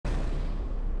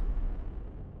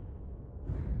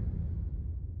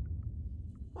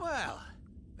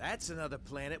That's another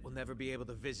planet we'll never be able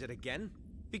to visit again.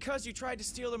 Because you tried to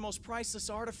steal their most priceless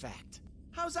artifact.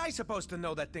 How's I supposed to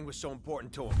know that thing was so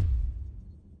important to him?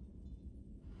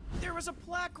 There was a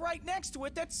plaque right next to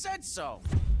it that said so.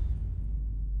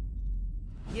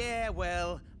 Yeah,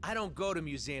 well, I don't go to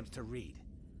museums to read.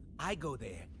 I go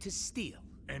there to steal.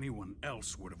 Anyone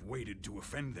else would have waited to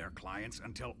offend their clients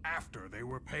until after they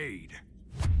were paid.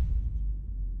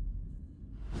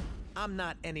 I'm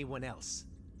not anyone else.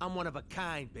 I'm one of a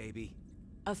kind, baby.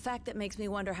 A fact that makes me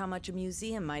wonder how much a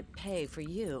museum might pay for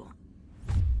you.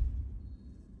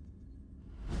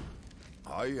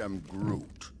 I am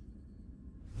Groot.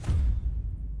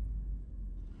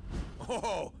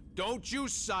 Oh, don't you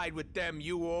side with them,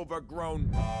 you overgrown...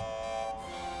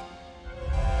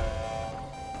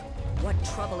 What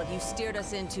trouble have you steered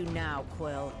us into now,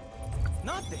 Quill?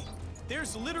 Nothing.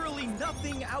 There's literally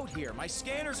nothing out here. My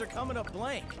scanners are coming up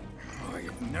blank. I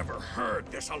have never heard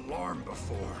this alarm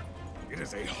before. It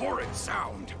is a horrid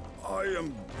sound. I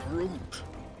am Groot.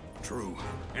 True.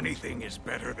 Anything is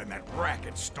better than that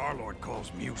racket Star-Lord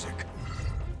calls music.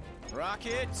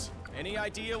 Rocket, any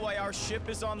idea why our ship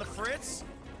is on the fritz?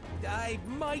 I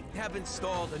might have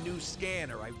installed a new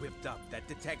scanner I whipped up that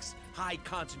detects high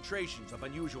concentrations of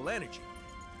unusual energy.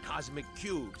 Cosmic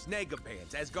cubes,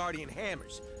 negabands, Asgardian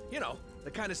hammers. You know,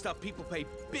 the kind of stuff people pay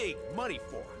big money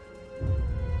for.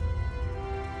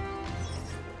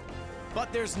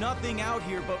 But there's nothing out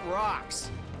here but rocks.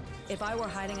 If I were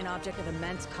hiding an object of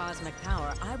immense cosmic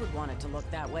power, I would want it to look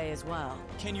that way as well.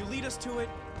 Can you lead us to it?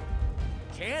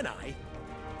 Can I?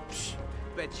 Psh,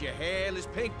 bet your hairless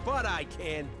pink butt I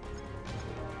can.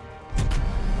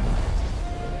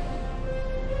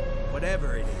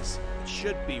 Whatever it is, it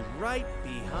should be right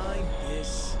behind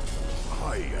this.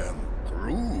 I am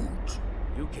Groot.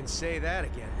 You can say that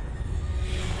again.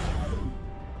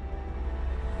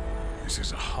 This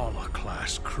is a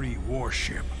Hala-class Kree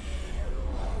warship.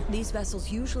 These vessels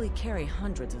usually carry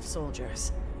hundreds of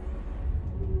soldiers.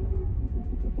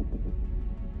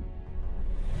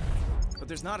 But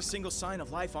there's not a single sign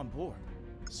of life on board.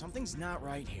 Something's not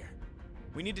right here.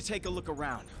 We need to take a look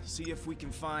around, see if we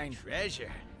can find...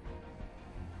 Treasure.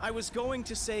 I was going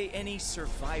to say any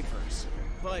survivors,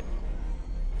 but...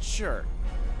 Sure.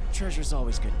 Treasure's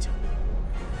always good too.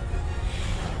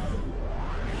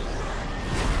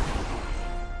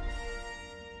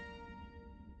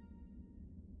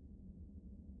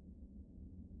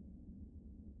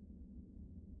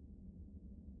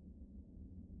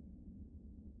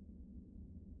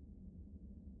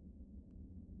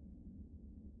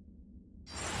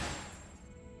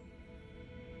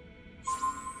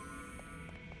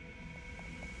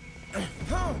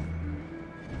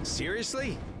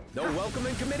 Seriously? No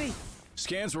welcoming committee?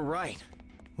 Scans were right.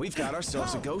 We've got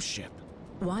ourselves a ghost ship.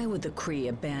 Why would the Kree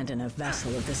abandon a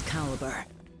vessel of this caliber?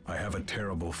 I have a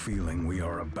terrible feeling we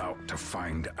are about to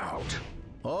find out.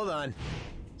 Hold on.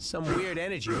 Some weird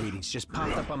energy readings just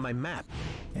popped up on my map.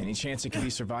 Any chance it could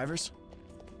be survivors?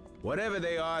 Whatever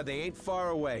they are, they ain't far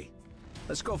away.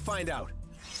 Let's go find out.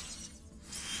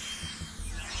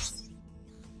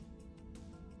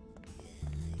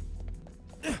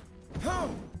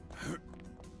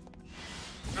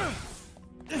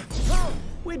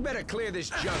 We'd better clear this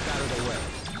junk out of the way.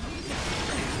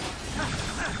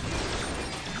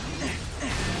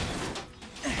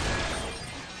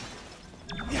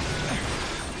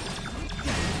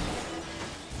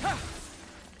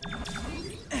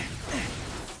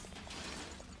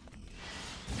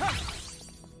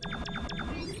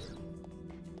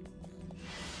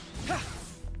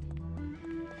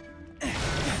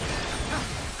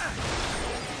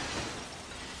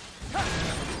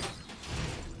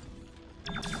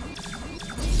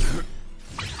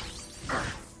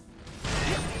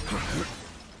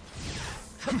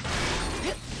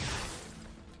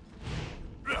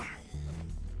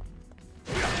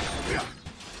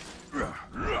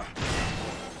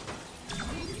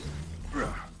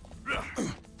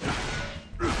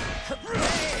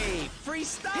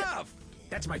 Stuff!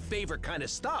 That's my favorite kind of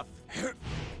stuff.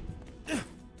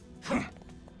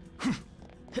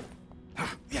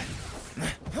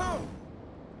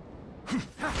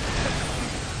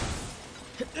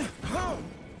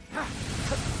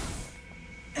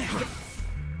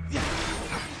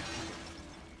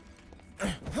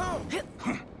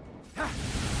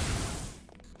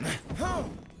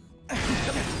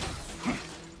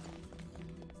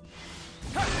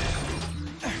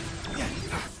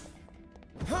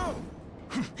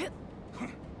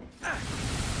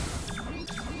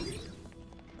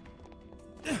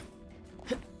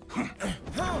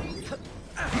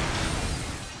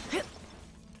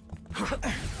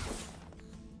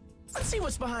 Let's see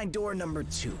what's behind door number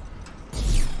 2.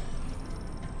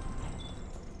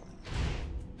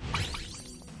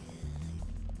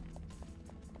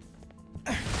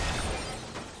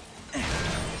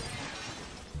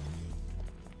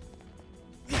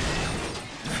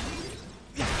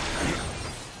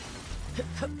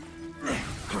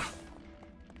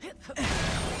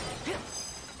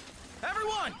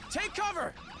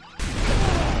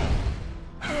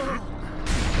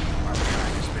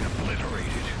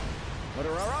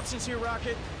 options here,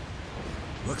 Rocket.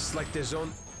 Looks like there's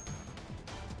only...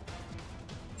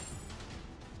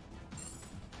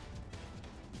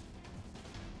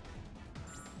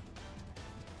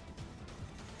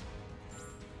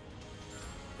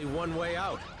 one way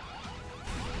out.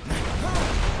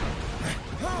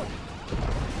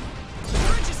 The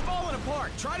bridge is falling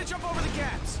apart. Try to jump over the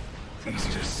gaps.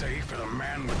 Easy to say for the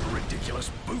man with the ridiculous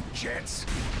boot jets.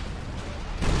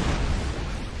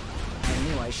 I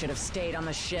knew I should have stayed on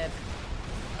the ship.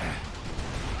 I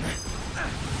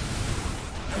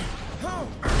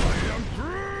am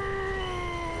Groot!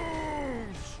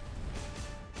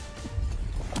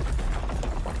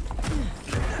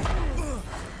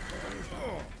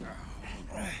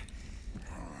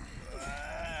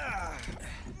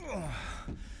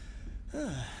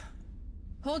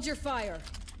 Hold your fire.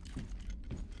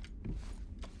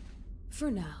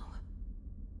 For now.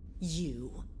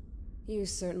 You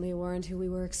certainly weren't who we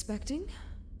were expecting.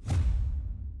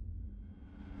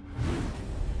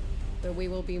 But we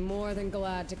will be more than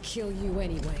glad to kill you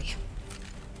anyway.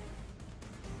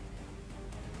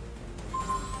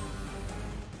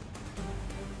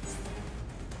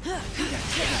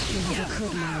 You never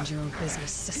could mind your own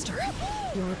business, sister.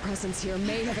 Your presence here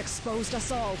may have exposed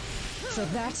us all. For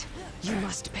that, you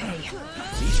must pay.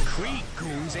 These Krieg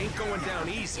goons ain't going down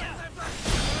easy.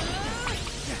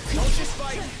 Don't just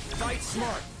fight. Fight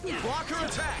smart. Block her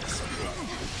attacks.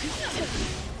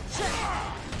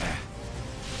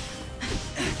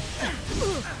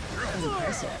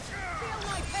 Impressive.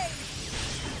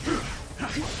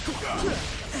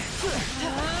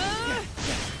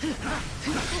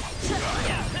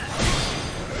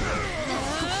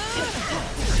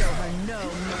 Show her no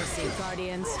mercy,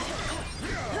 Guardians.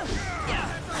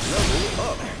 Level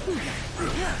up.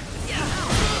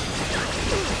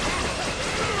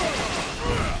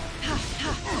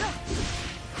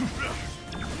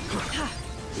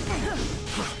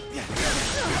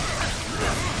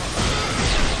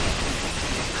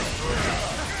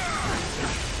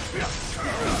 If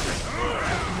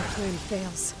your plan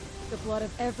fails, the blood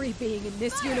of every being in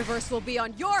this universe will be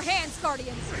on your hands,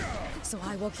 Guardians! So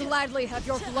I will gladly have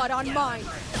your blood on mine!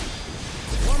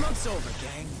 Warm-up's over,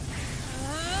 gang.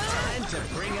 Time to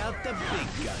bring out the big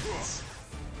guns.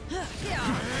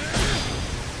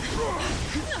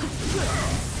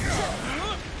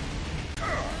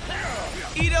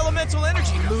 Eat elemental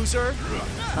energy, loser!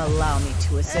 Allow me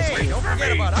to assist Hey, you. don't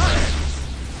forget about us!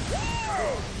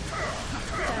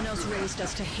 Thanos raised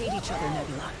us to hate each other,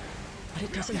 Nebula. But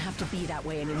it doesn't have to be that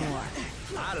way anymore.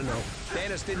 I don't know.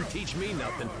 Thanos didn't teach me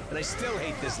nothing, and I still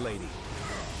hate this lady.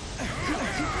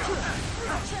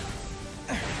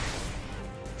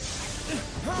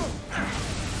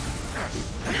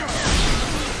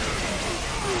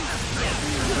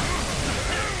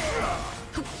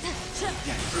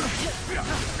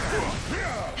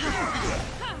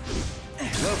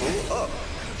 Level up.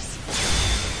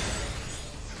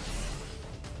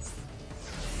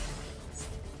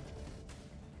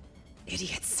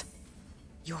 Idiots.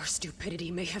 Your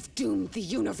stupidity may have doomed the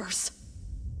universe.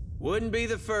 Wouldn't be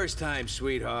the first time,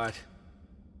 sweetheart.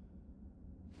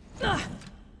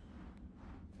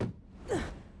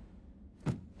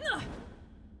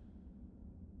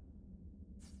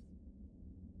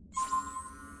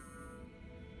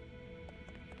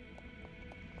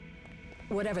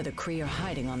 Whatever the Kree are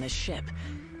hiding on this ship,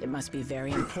 it must be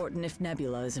very important if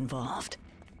Nebula is involved.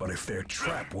 But if their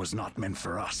trap was not meant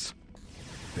for us,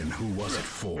 then who was it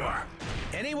for?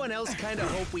 Anyone else kinda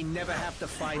hope we never have to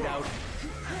find out?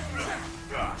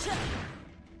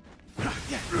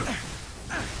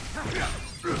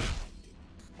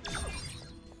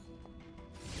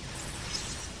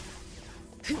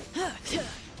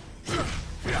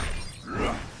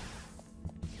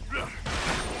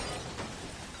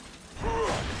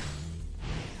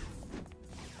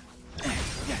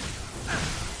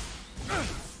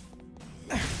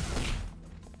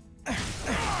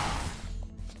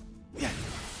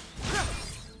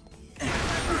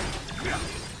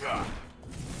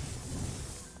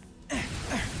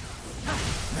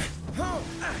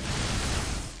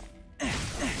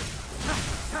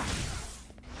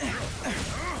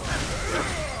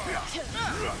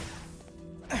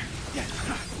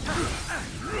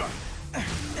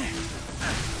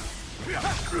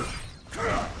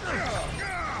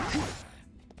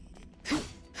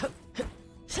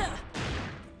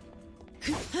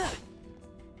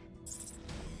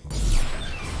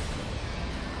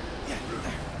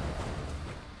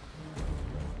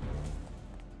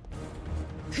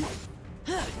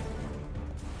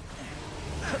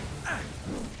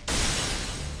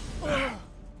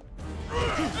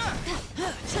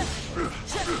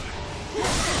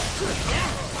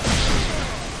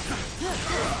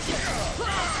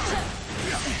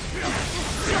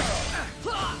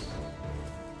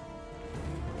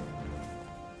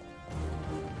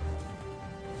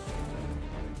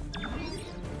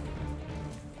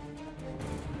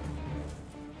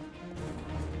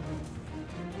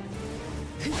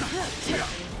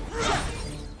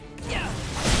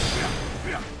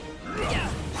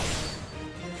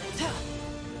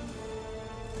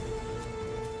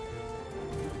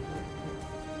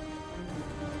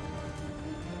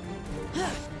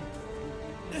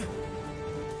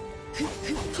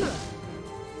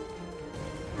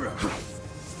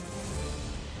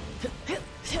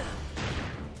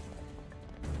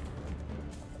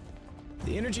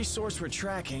 The energy source we're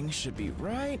tracking should be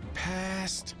right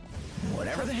past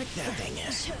whatever the heck that thing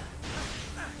is.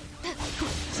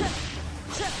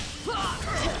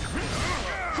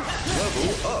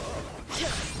 Level up!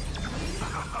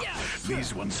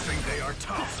 These ones think they are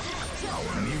tough. How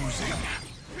amusing.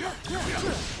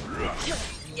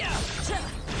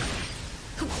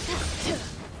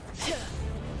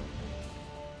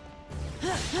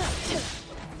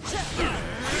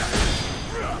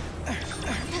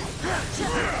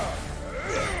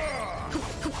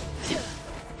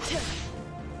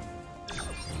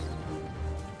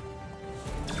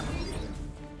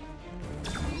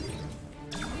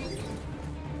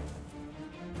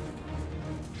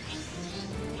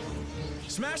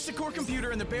 Smash the core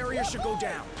computer and the barrier should go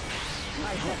down.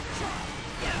 I hope.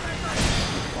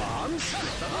 Bombs?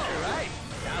 All right.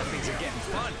 Now things are getting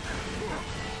fun.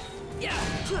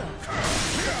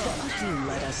 What you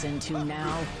let us into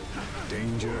now?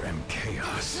 Danger and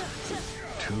chaos.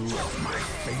 Two of my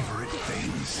favorite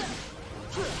things.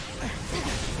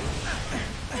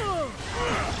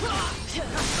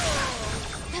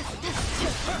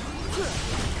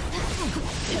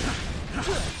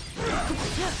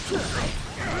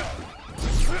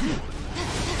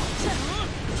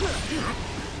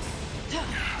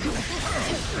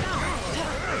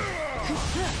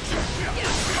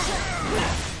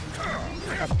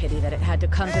 A pity that it had to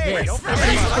come to this. don't At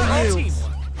least for forget you.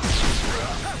 teamwork.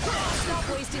 Stop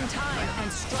wasting time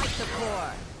and strike the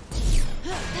core.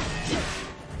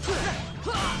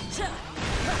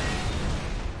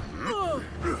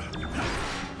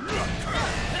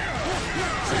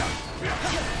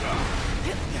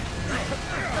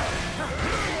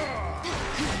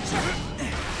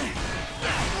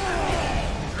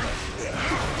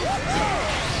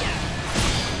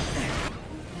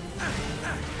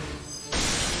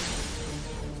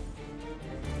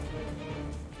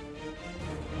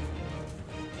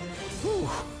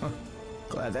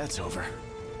 Glad that's over.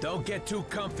 Don't get too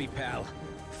comfy, pal.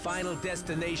 Final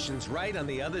destination's right on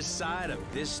the other side of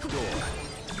this door.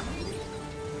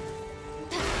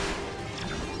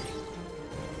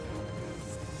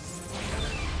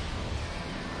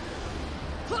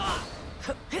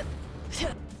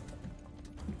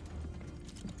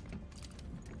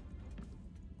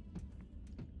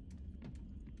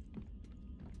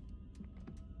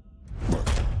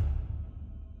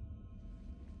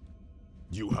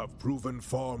 You have proven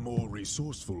far more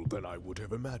resourceful than I would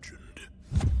have imagined.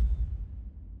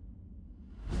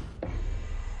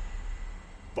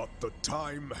 But the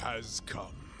time has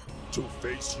come to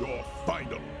face your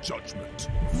final judgment.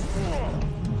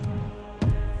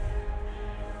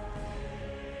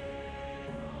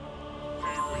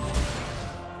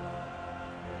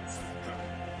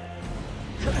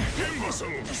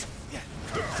 Imbeciles!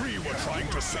 The Kree were trying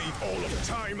to save all of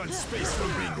time and space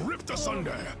from being ripped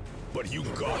asunder. But you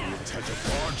Guardians had to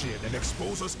barge in and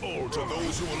expose us all to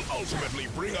those who will ultimately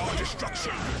bring our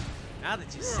destruction. Now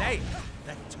that you say it,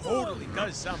 that totally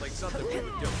does sound like something we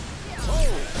would do. Oh,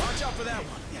 watch out for that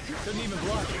one. Couldn't even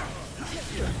block it.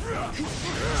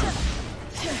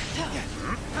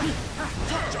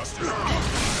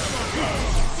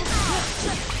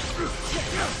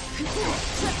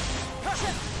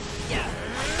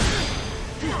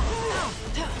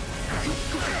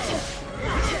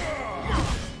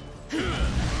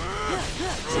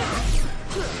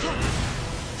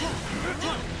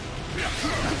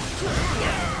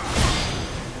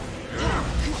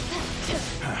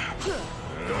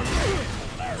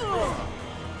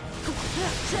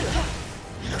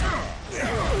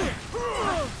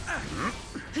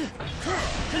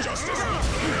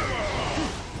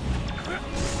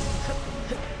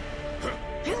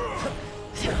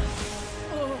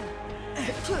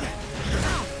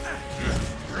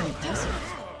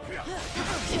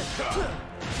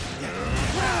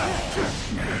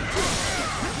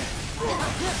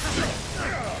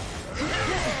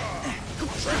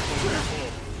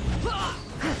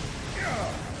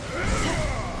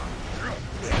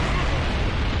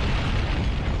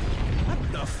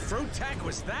 What the fruit-tack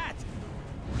was that?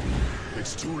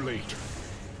 It's too late.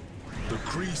 The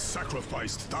Kree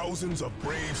sacrificed thousands of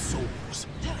brave souls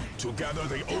to gather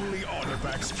the only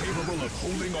artifacts capable of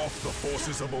holding off the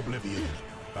forces of oblivion.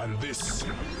 And this,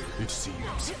 it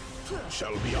seems,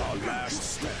 shall be our last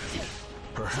stand.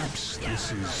 Perhaps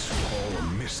this is all a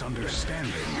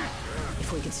misunderstanding.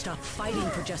 If we could stop fighting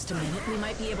for just a minute, we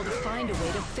might be able to find a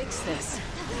way to fix this.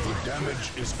 The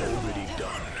damage is already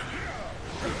done.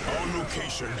 Our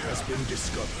location has been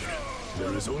discovered.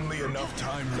 There is only enough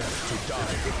time left to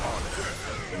die with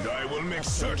honor. And I will make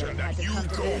certain that you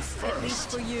go At least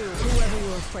first. for you, whoever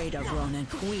you're afraid of, Ronan,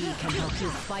 we can help you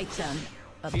fight them.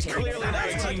 He's clearly not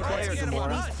a team player, At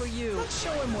Gamora. least for you. Let's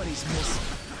show him what he's missing.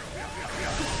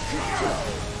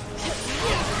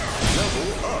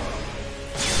 Level up.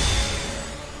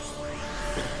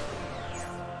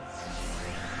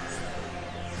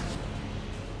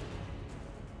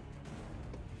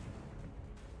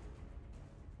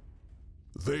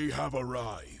 They have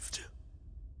arrived.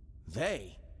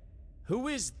 They? Who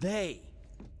is they?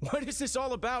 What is this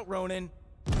all about, Ronan?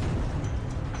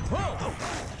 Whoa!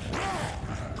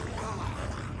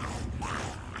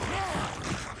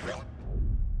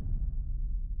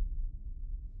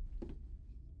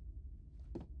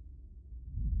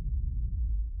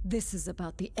 This is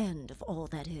about the end of all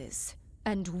that is,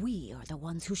 and we are the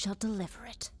ones who shall deliver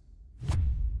it.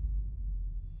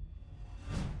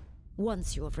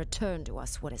 Once you have returned to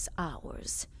us what is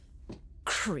ours,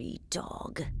 Kree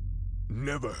dog.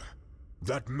 Never.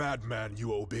 That madman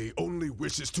you obey only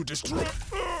wishes to destroy.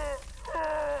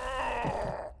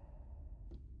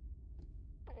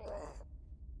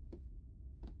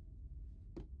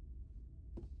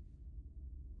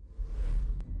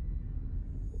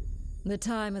 The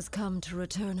time has come to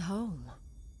return home.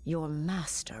 Your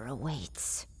master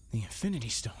awaits. The Infinity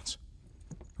Stones.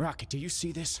 Rocket, do you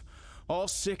see this? All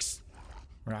 6...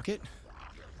 Rocket?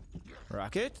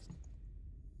 Rocket?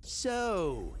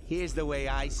 So, here's the way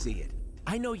I see it.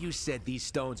 I know you said these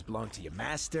stones belong to your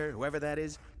master, whoever that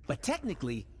is, but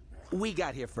technically, we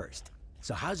got here first.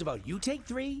 So how's about you take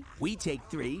 3, we take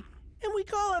 3, and we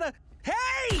call it a...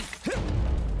 Hey!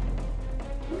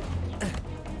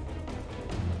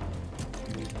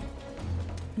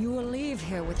 You will leave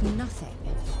here with nothing,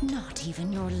 not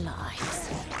even your lives.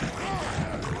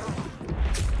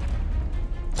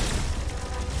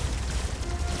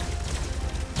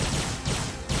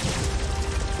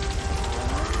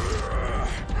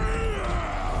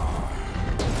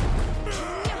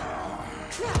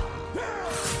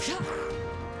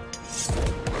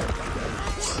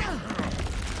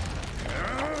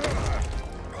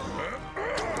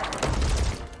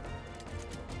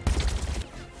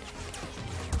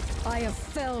 I have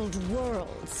felled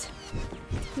worlds.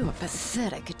 Your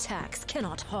pathetic attacks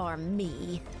cannot harm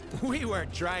me. We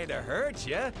weren't trying to hurt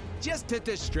you, just to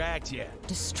distract you.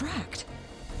 Distract?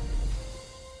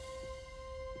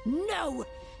 No!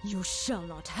 You shall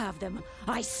not have them.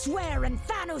 I swear in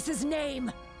Thanos'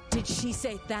 name! Did she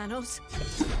say Thanos?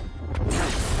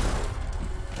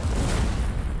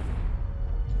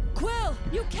 Quill,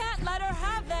 you can't let her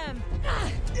have them!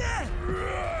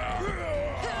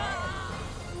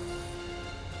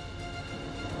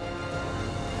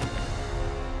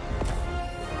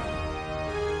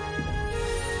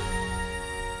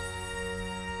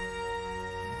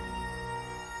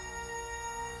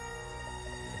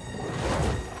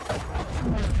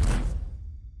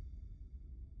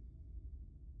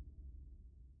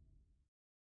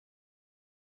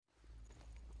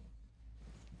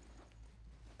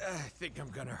 I think I'm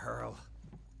gonna hurl.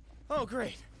 Oh,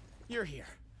 great. You're here.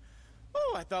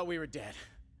 Oh, I thought we were dead.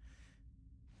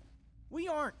 We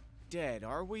aren't dead,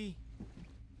 are we?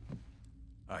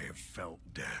 I have felt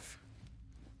death.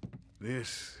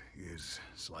 This is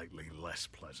slightly less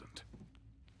pleasant.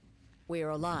 We're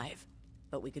alive,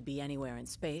 but we could be anywhere in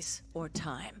space or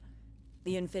time.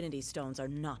 The Infinity Stones are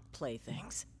not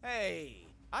playthings. Hey,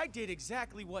 I did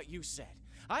exactly what you said.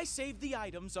 I saved the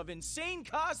items of insane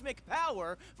cosmic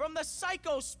power from the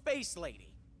Psycho Space Lady.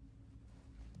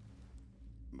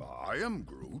 I am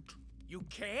Groot. You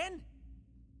can?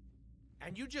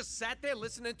 And you just sat there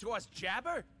listening to us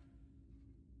jabber?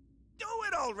 Do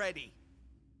it already!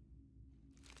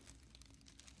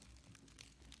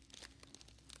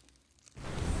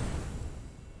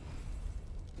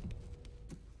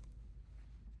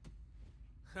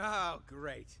 Oh,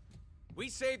 great. We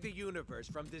saved the universe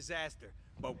from disaster,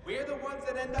 but we're the ones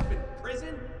that end up in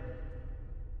prison?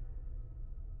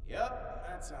 Yep,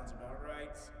 that sounds about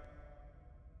right.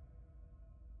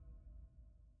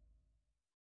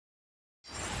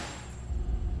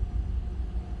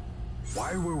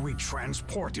 Why were we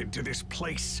transported to this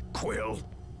place, Quill?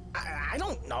 I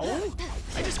don't know.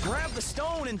 I just grabbed the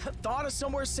stone and thought of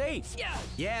somewhere safe.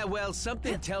 Yeah, well,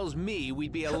 something tells me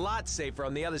we'd be a lot safer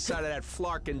on the other side of that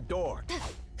flarkin' door.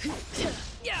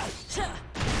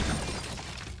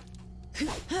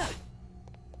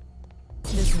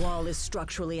 This wall is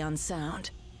structurally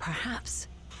unsound. Perhaps.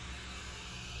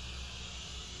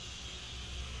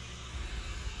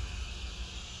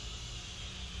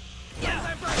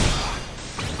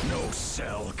 No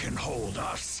cell can hold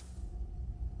us.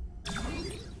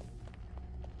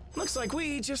 Looks like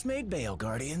we just made bail,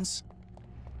 Guardians.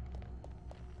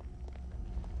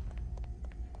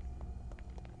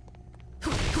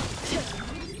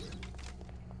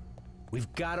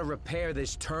 We've got to repair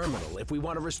this terminal if we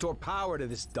want to restore power to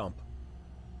this dump.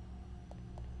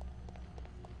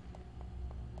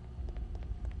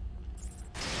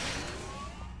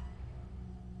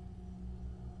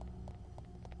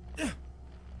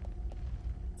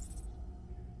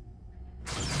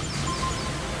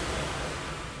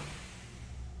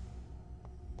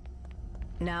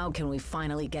 Now can we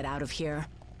finally get out of here?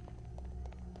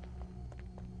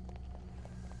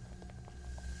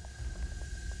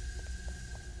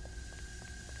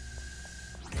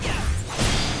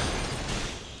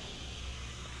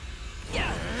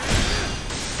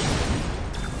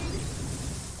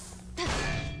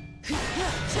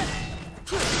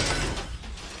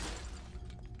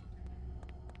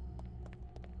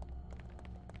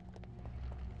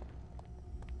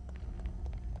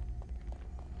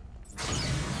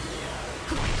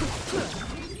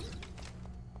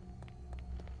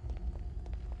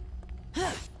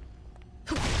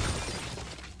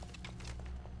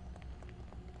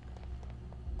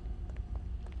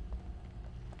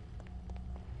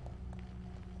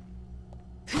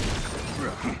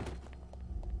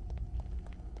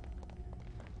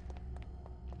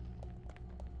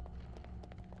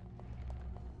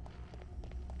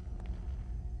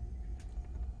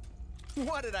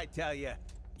 What did I tell you?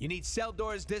 You need cell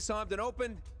doors disarmed and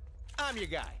opened? I'm your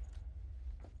guy.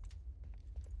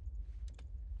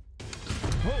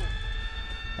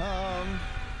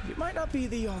 You might not be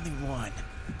the only one.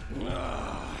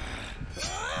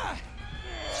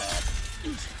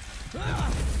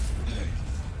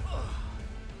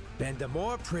 Been to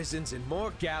more prisons in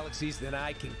more galaxies than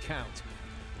I can count.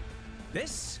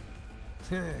 This?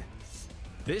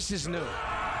 This is new.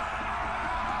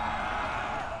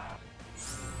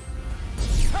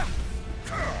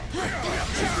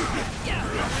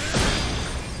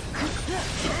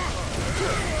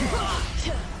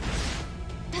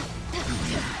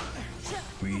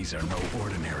 These are no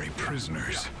ordinary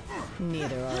prisoners.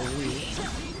 Neither are we.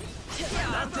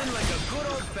 Nothing like a good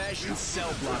old-fashioned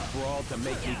cell block brawl to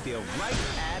make me feel right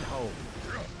at home.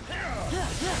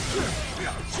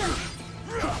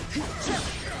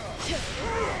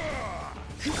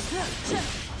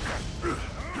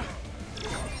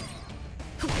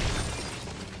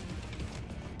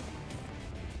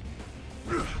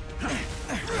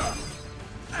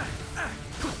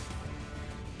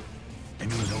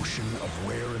 Any notion of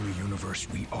where in the universe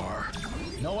we are?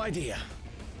 No idea.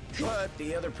 But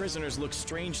the other prisoners look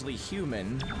strangely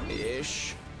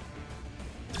human-ish.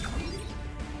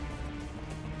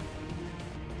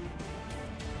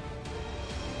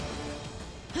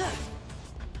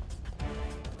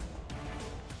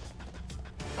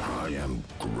 I am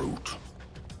Groot.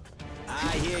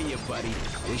 I hear you, buddy.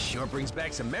 This sure brings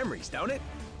back some memories, don't it?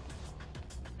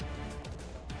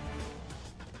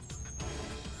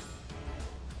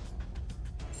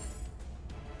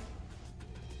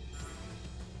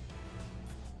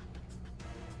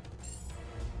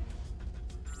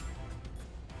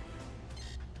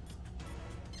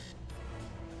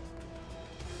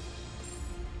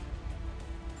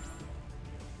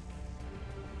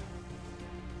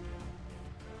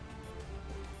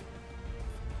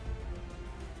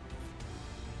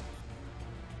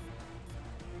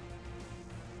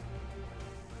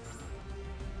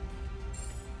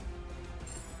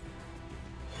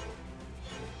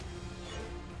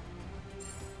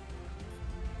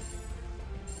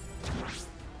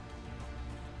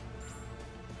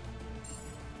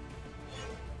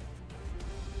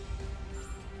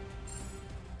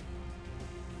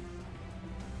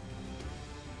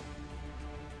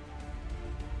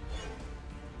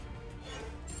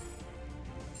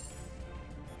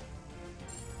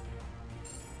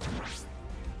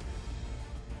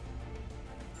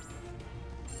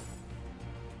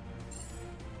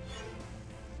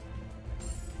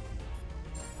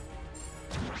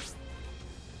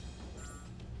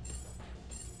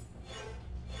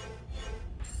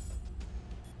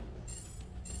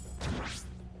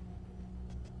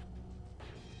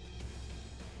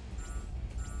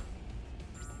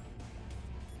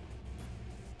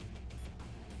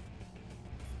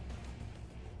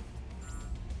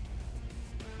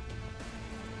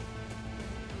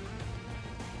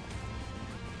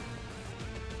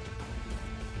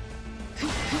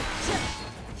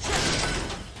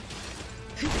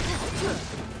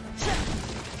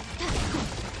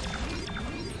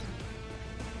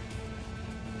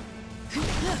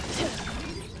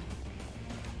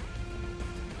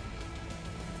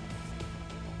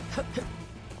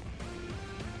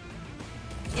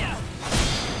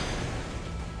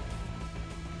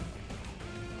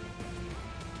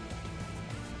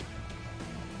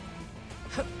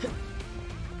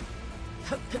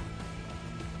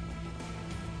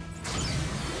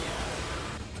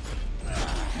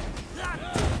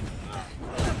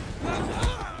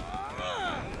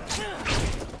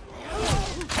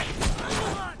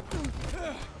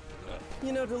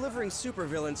 You know, delivering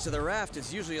supervillains to the Raft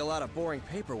is usually a lot of boring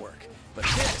paperwork, but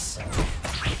this...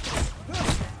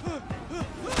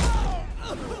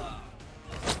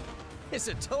 it's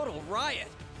a total riot!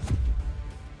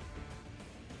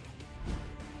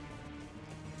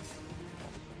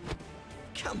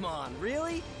 Come on,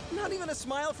 really? Not even a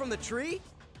smile from the tree?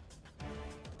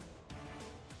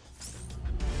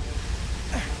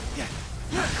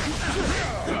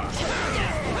 What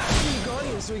are you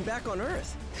Guardians doing back on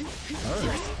Earth?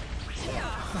 Earth?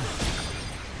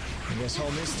 I guess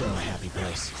home is still a happy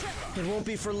place. It won't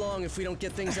be for long if we don't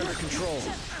get things under control.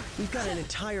 We've got an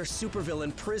entire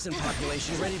supervillain prison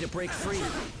population ready to break free.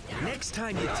 Next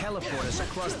time you teleport us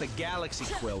across the galaxy,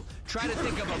 Quill, try to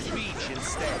think of a beach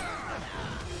instead.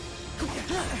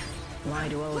 Why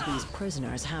do all of these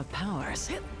prisoners have powers?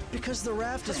 Because the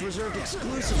Raft is reserved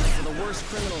exclusively for the worst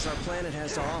criminals our planet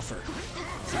has to offer.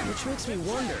 Which makes me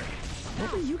wonder,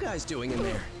 what are you guys doing in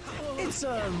there? It's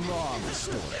a long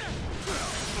story.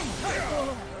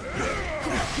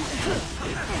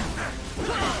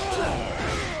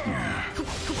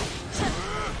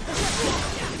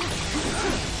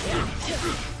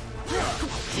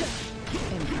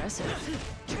 Impressive.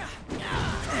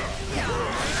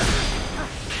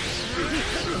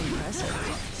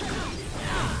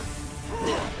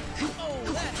 Oh,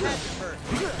 that had to hurt.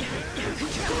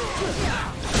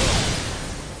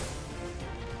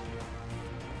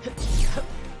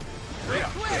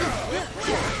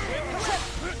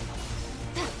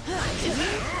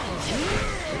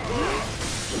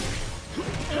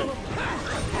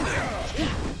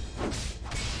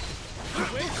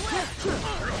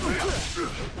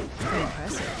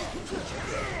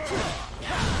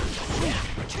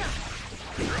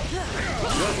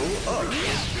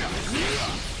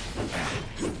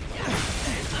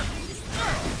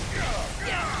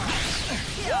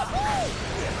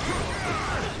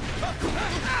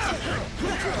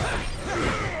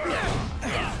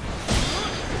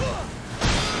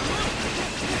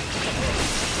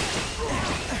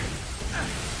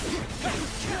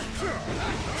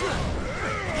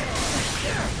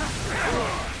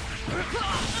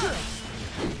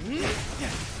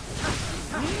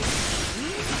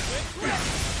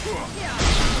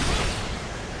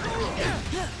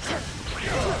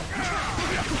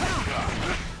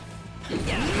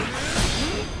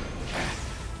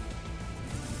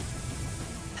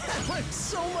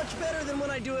 So much better than when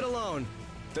I do it alone.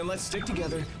 Then let's stick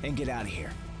together and get out of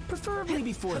here. Preferably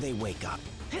before they wake up.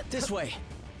 This way.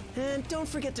 And don't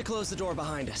forget to close the door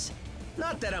behind us.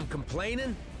 Not that I'm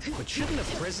complaining, but shouldn't a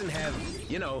prison have,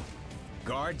 you know,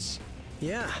 guards?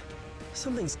 Yeah,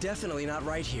 something's definitely not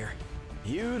right here.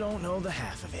 You don't know the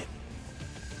half of it.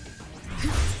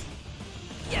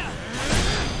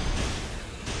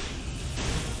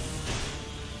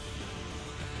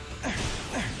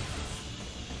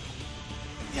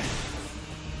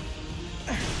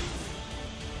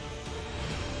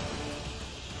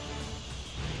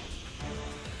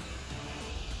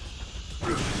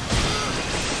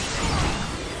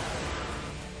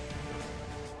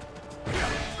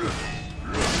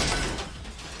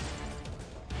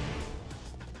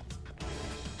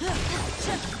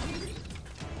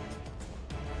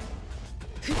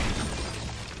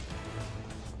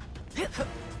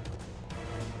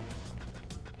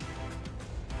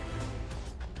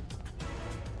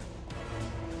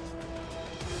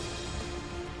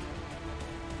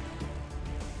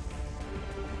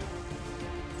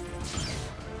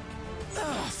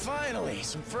 Finally,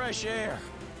 some fresh air.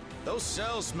 Those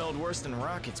cells smelled worse than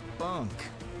Rocket's bunk.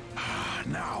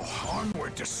 Now,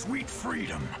 onward to sweet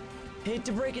freedom. Hate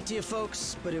to break it to you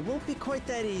folks, but it won't be quite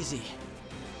that easy.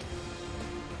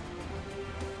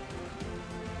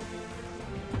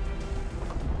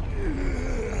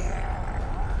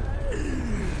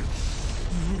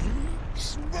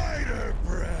 Spider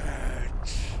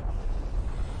Brat!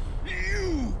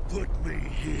 You put me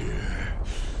here.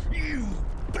 You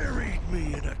buried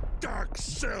me in a dark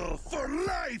cell for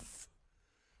life!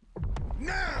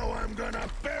 Now I'm gonna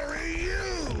bury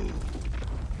you!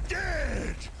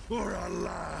 Dead or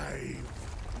alive!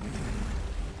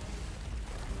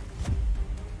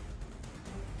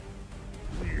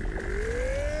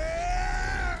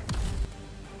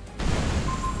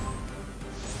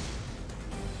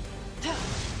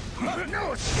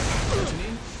 No escape!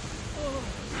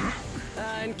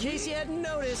 In case you hadn't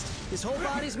noticed, his whole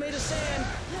body's made of sand.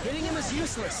 Hitting him is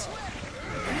useless.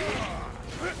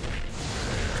 It's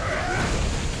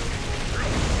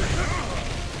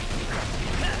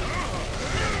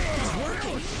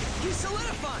working! He's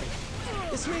solidified!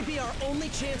 This may be our only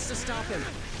chance to stop him.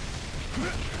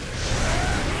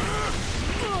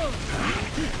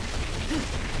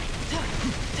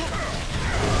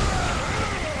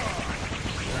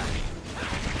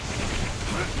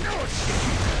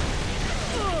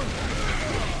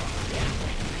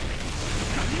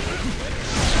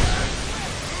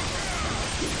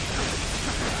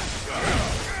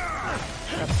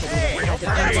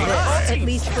 At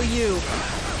least for you.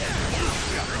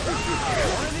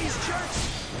 One of these jerks?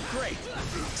 Great.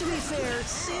 To be fair,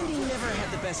 Sandy never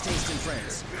had the best taste in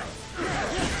friends.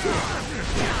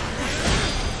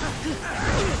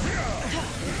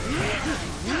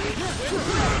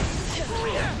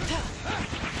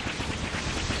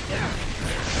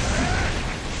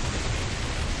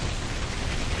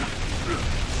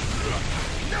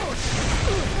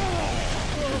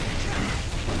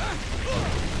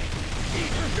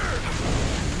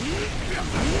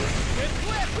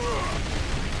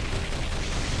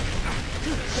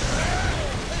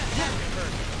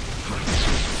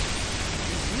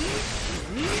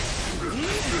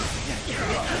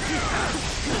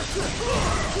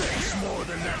 It's more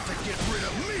than that to get rid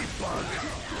of me, Bug.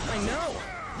 I know.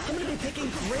 I'm gonna be picking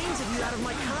brains of you out of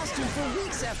my costume for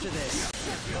weeks after this.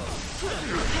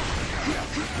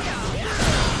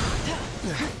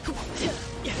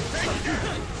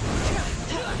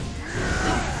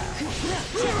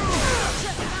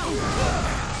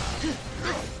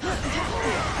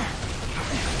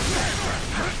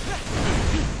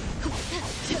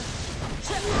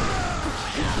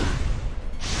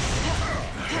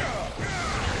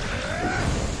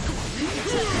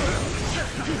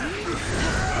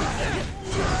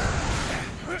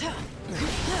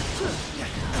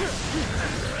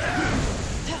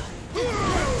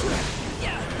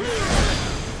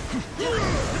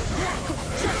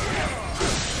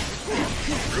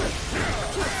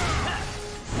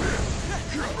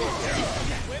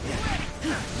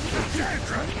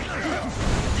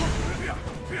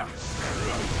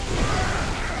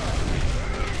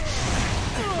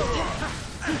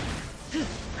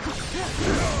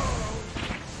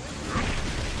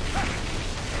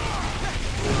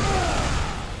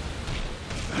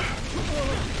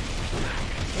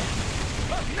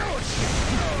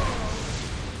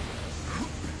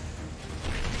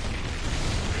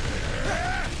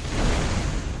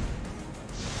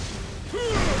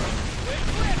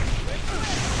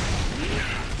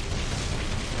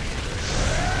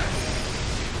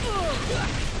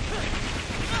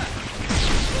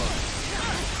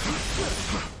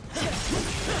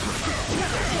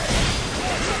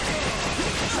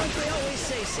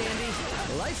 Sandy,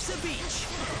 life's a beach.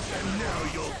 And now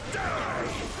you'll die.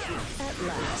 At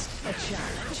last, a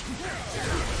challenge.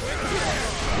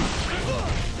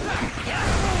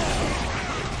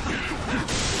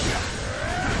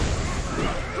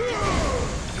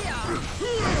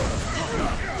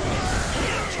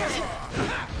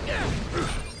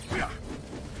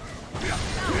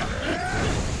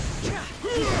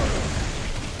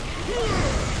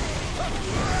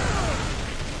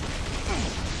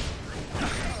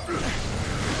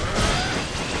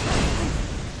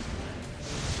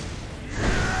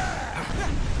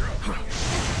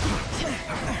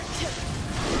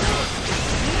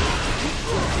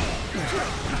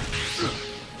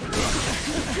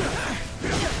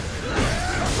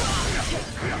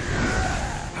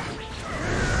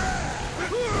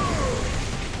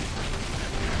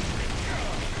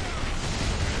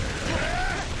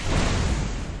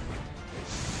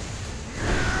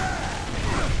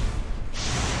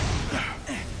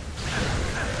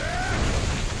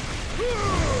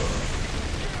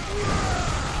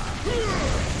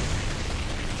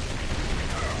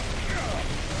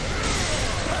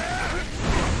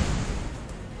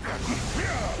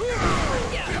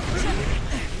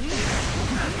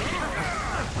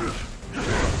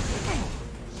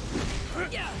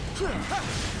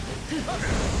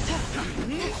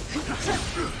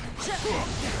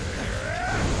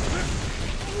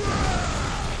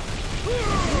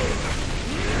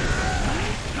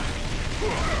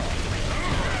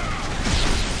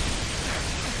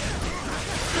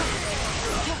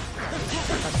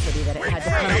 A pity that it had to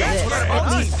come to this, at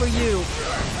least for you.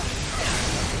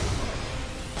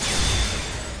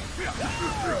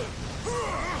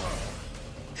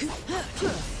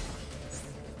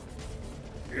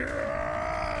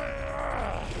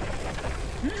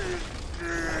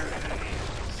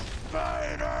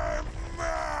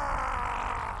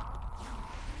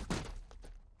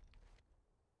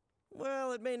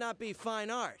 Well, it may not be fine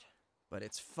art, but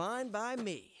it's fine by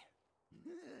me.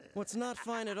 What's not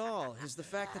fine at all is the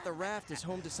fact that the raft is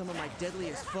home to some of my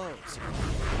deadliest foes.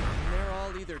 And they're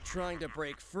all either trying to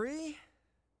break free,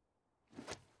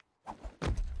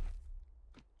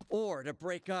 or to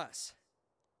break us.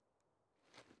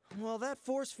 While that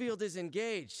force field is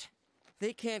engaged,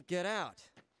 they can't get out.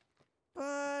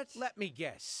 But... Let me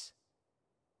guess.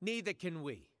 Neither can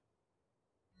we.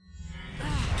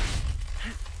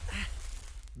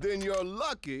 Then you're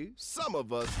lucky some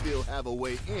of us still have a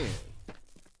way in.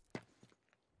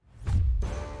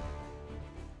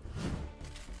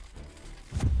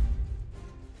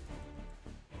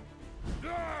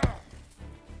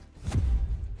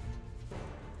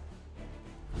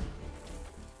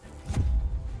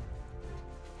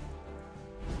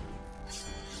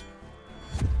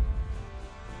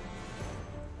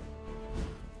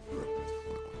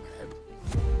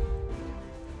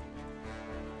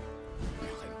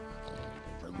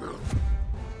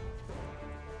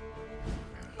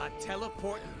 A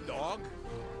teleporting dog?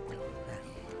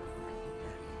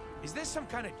 Is this some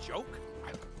kind of joke?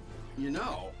 You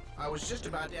know, I was just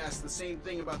about to ask the same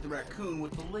thing about the raccoon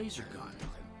with the laser gun.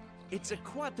 It's a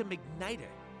quantum igniter,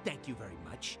 thank you very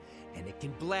much. And it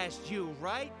can blast you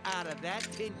right out of that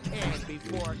tin can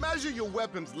before... Measure your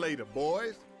weapons later,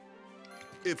 boys.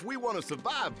 If we want to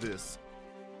survive this,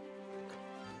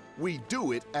 we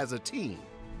do it as a team.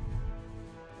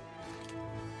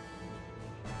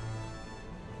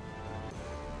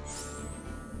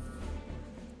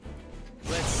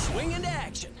 let's swing into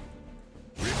action.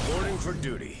 Reporting for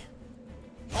duty.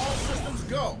 All systems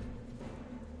go!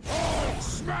 All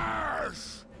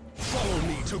smash! Follow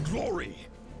me to glory.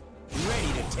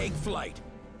 Ready to take flight.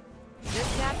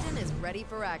 This captain is ready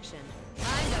for action.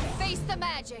 Time to face the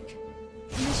magic!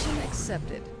 Mission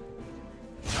accepted.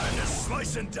 Time to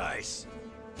slice and dice.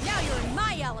 Now you're in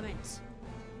my element!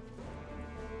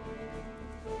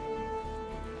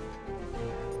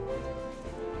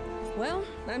 Well,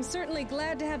 I'm certainly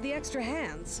glad to have the extra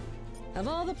hands. Of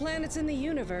all the planets in the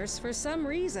universe, for some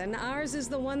reason, ours is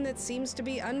the one that seems to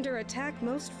be under attack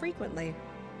most frequently.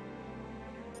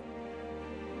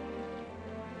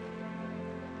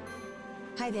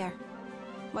 Hi there.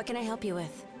 What can I help you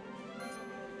with?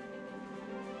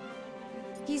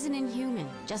 He's an Inhuman,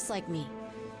 just like me.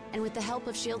 And with the help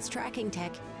of S.H.I.E.L.D.'s tracking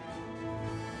tech,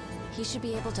 he should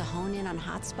be able to hone in on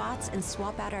hotspots and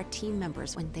swap out our team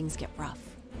members when things get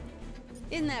rough.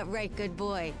 Isn't that right, good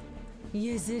boy?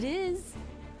 Yes, it is.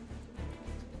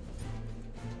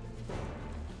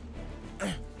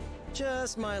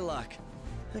 Just my luck.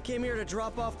 I came here to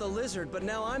drop off the lizard, but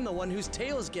now I'm the one whose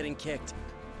tail is getting kicked.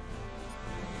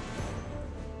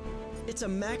 It's a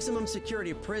maximum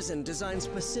security prison designed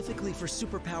specifically for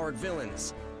superpowered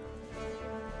villains.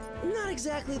 Not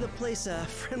exactly the place a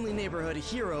friendly neighborhood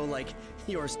hero like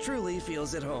yours truly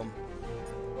feels at home.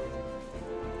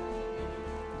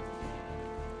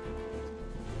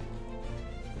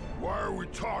 Why are we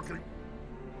talking?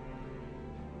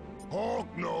 Hulk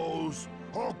knows.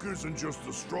 Hulk isn't just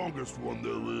the strongest one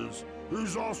there is.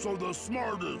 He's also the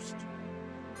smartest.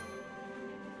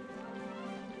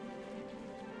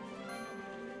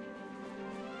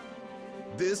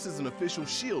 This is an official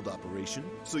S.H.I.E.L.D. operation,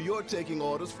 so you're taking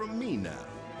orders from me now.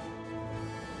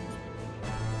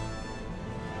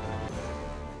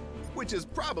 Which is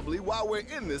probably why we're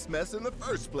in this mess in the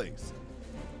first place.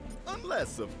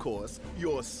 Unless, of course,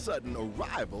 your sudden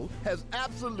arrival has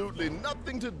absolutely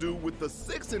nothing to do with the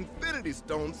 6 Infinity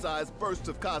Stone-sized bursts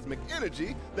of cosmic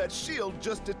energy that S.H.I.E.L.D.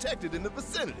 just detected in the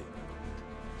vicinity.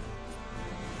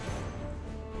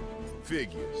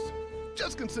 Figures.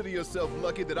 Just consider yourself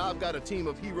lucky that I've got a team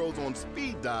of heroes on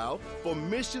speed dial for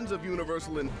missions of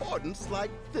universal importance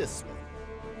like this one.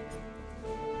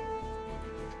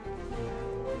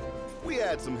 We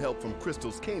had some help from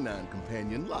Crystal's canine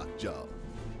companion, Lockjaw.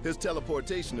 His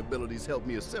teleportation abilities helped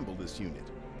me assemble this unit.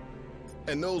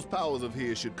 And those powers of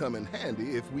his should come in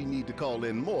handy if we need to call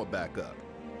in more backup.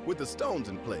 With the stones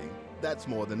in play, that's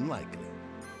more than likely.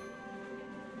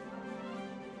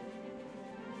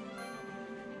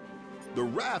 The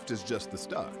Raft is just the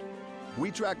start. We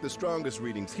track the strongest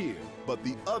readings here, but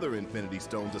the other Infinity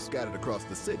Stones are scattered across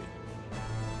the city.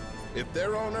 If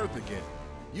they're on Earth again,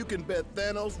 you can bet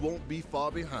Thanos won't be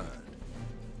far behind.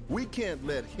 We can't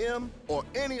let him or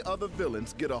any other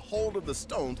villains get a hold of the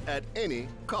stones at any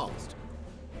cost.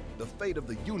 The fate of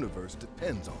the universe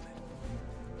depends on it.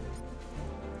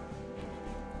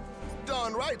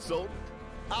 Darn right, soldier.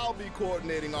 I'll be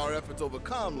coordinating our efforts over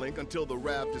Comlink until the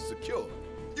Raft is secure.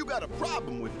 You got a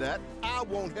problem with that, I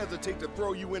won't hesitate to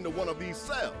throw you into one of these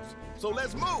cells. So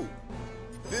let's move.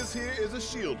 This here is a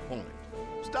S.H.I.E.L.D. point.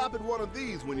 Stop at one of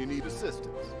these when you need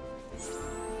assistance.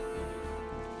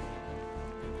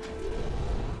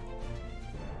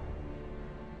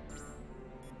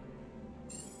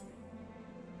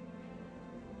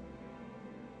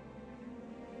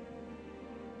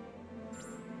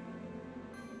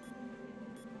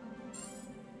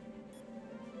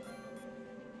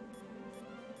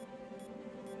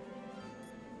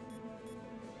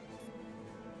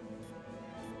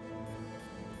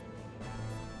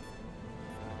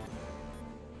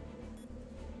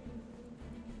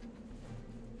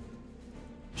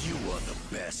 You are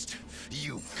the best.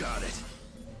 You got it.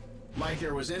 Like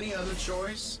there was any other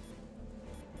choice?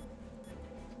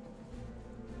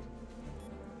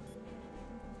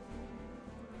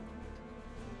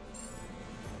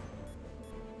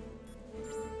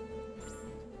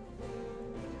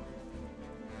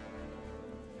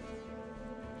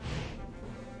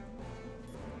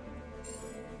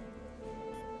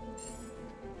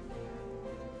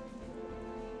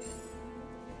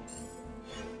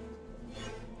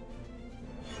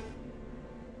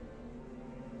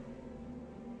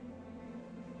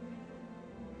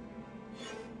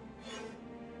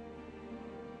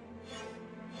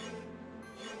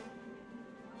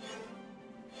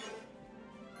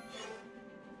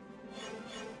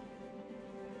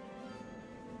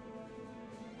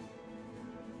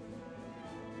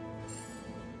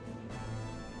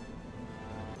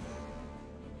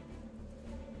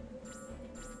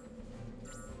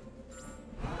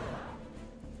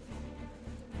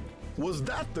 Was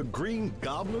that the Green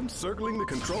Goblin circling the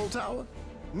control tower?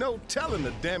 No telling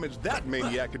the damage that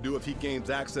maniac could do if he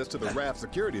gains access to the Raft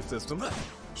security system.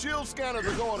 Shield scanners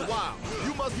are going wild.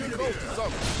 You must be close to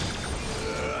something.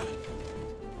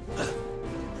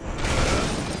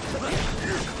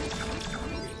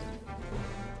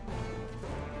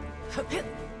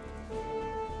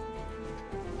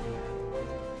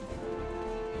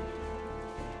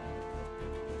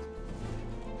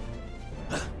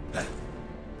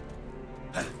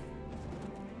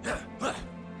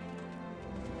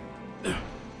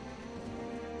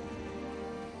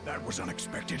 That was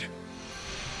unexpected.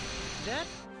 That...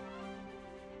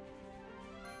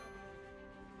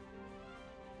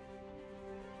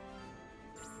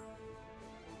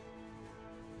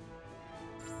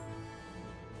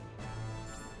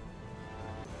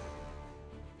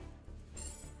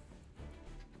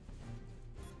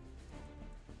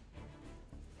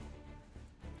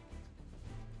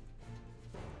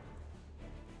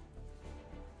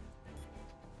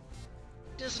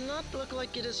 does not look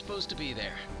like it is supposed to be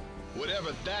there.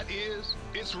 Whatever that is,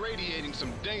 it's radiating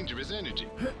some dangerous energy.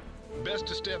 Best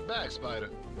to step back, Spider.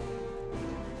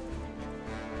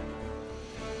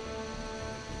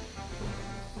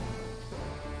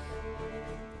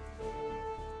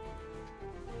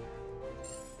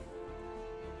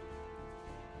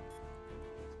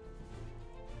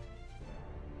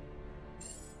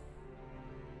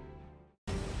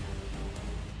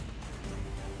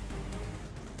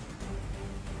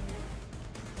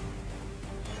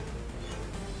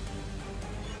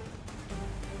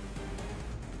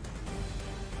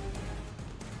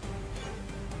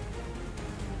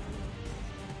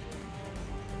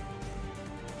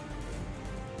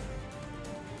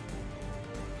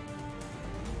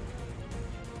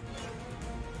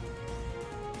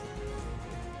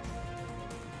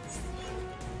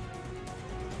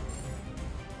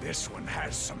 This one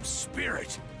has some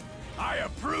spirit. I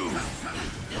approve.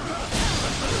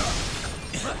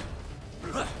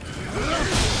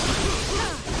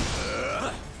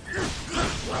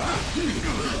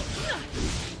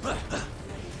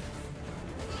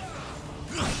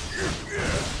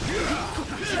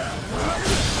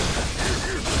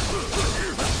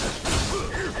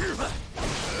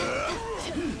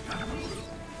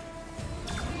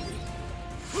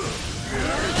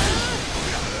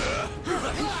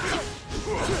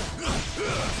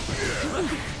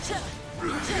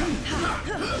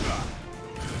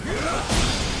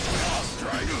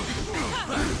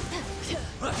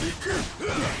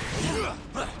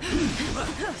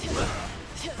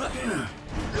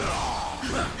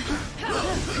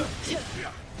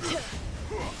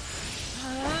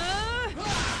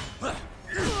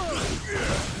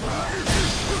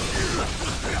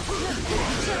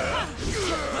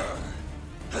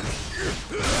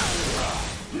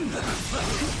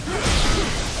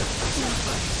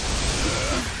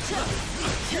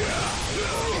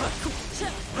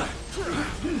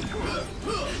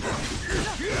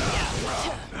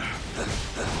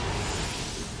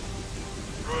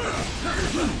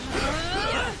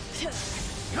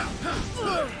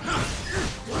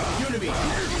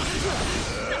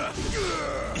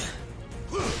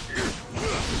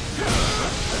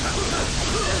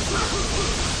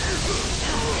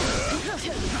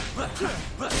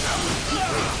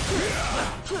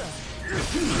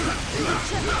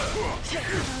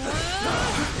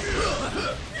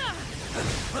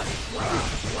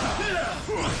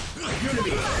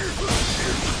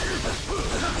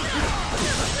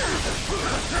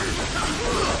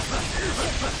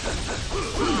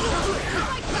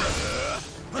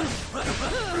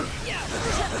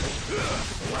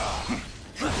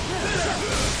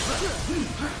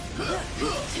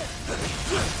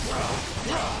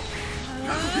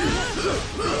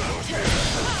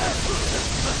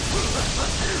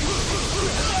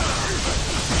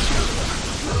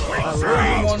 I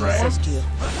really want to assist you.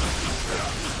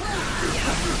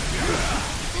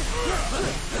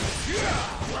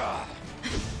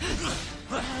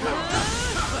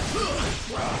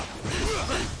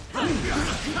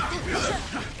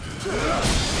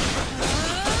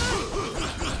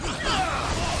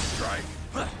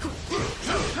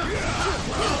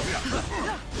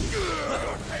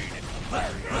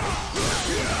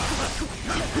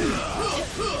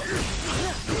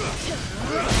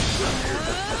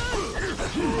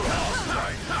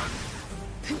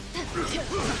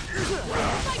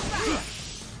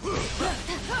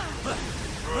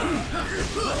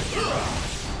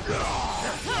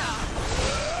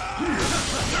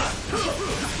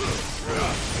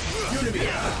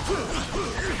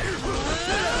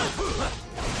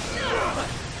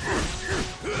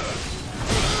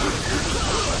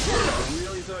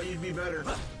 Really thought you'd be better.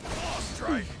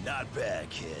 Strike. Not bad,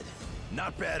 kid.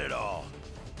 Not bad at all.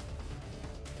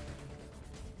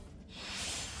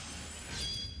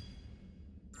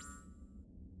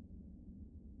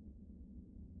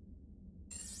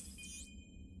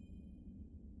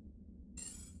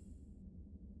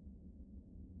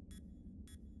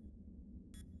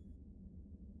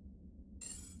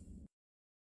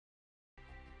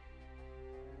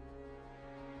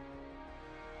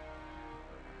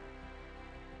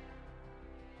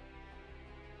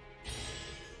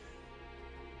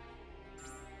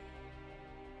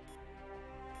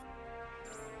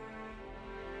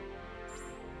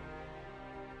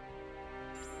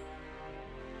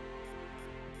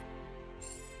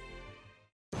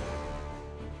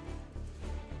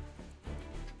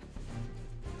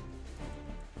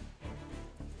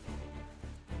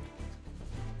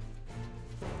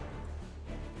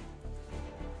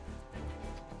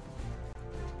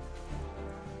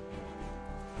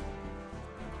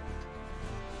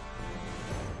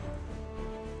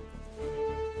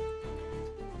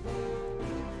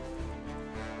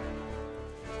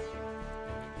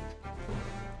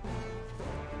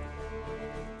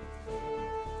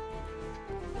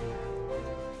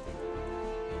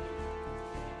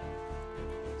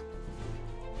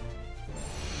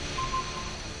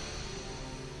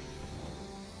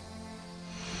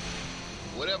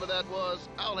 Whatever that was,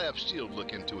 I'll have S.H.I.E.L.D.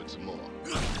 look into it some more.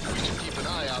 We should keep an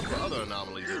eye out for other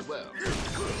anomalies as well.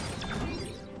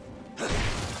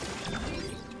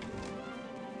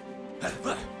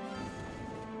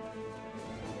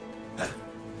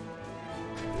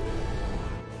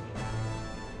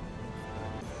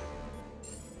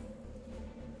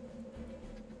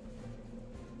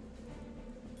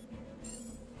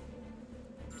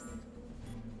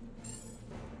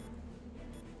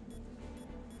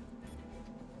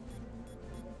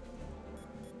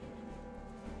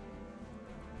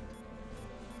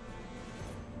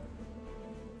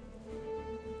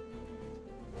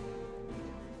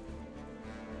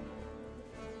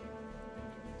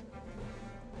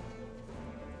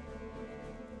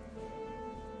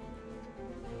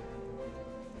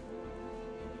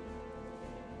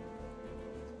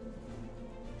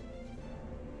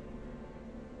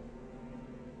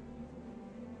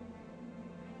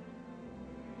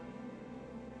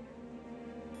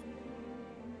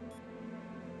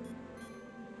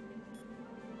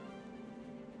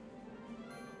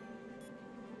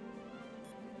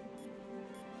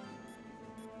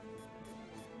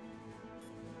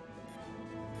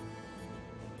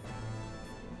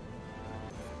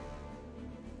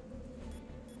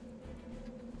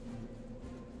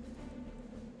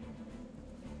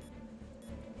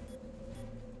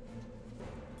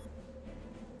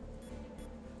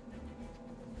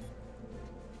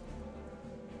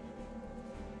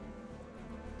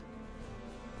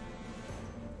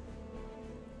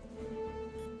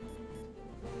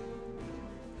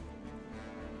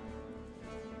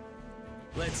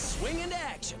 Let's swing into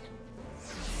action.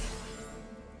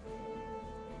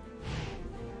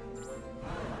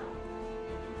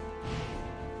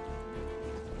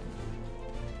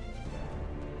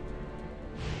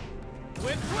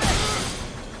 Whip, whip!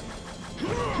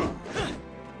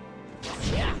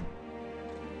 Yeah.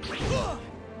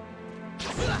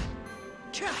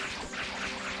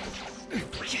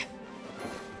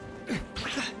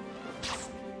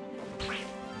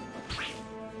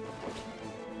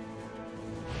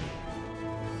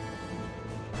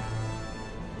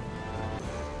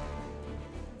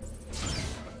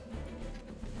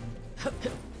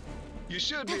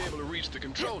 should be able to reach the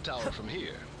control tower from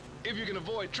here. If you can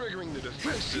avoid triggering the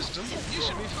defense system, you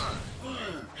should be fine.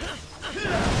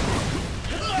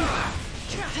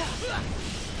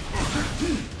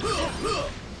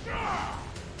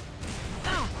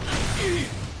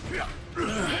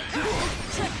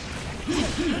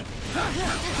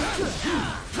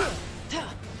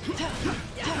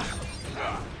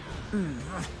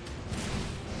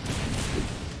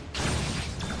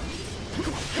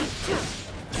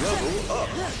 Level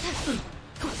up.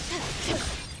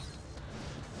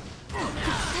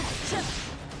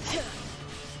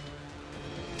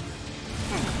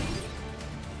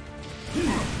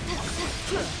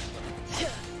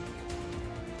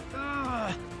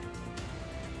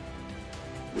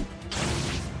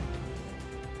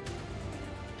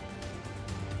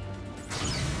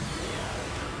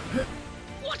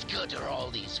 What good are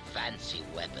all these fancy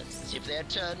weapons if they're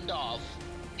turned off?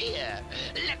 Here,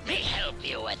 let me help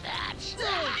you with that.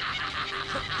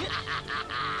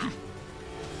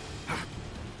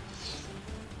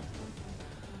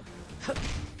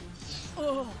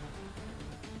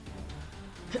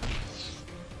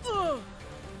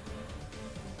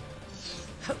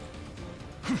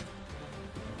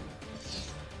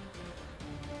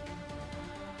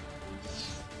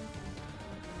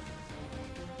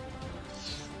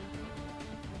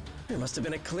 There must have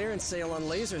been a clearance sale on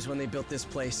lasers when they built this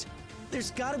place.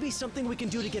 There's gotta be something we can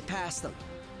do to get past them.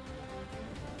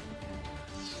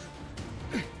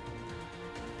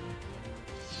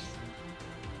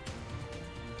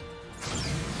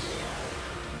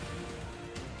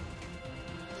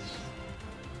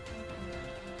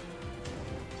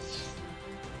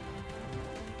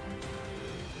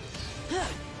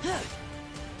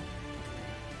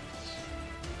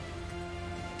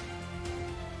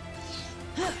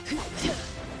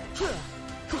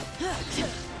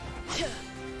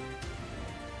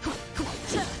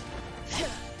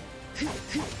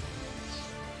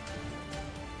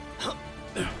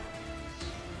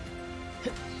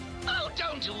 Oh,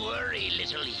 don't worry,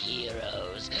 little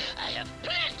heroes. I have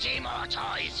plenty more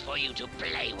toys for you to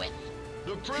play with.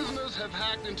 The prisoners have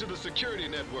hacked into the security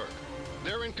network.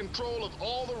 They're in control of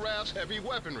all the Raft's heavy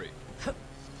weaponry.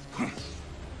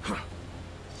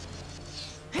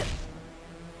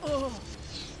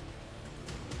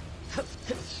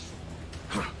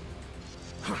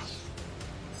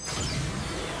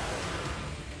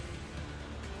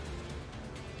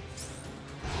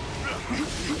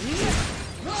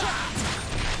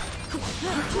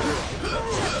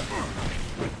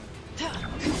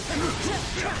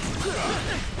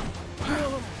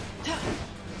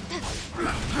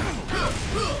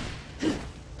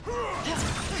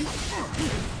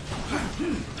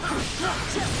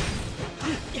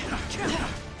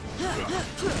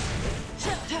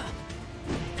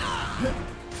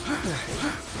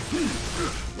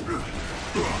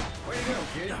 Way to go,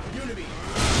 kid. Unity.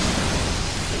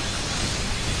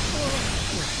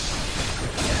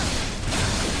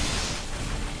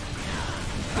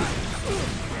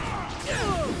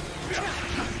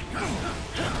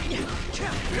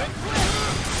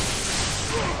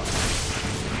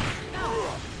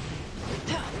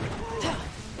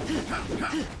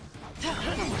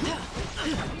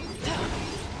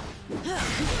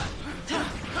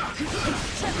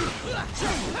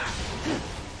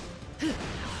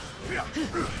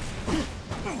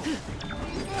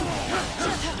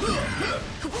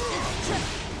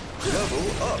 Level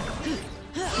up.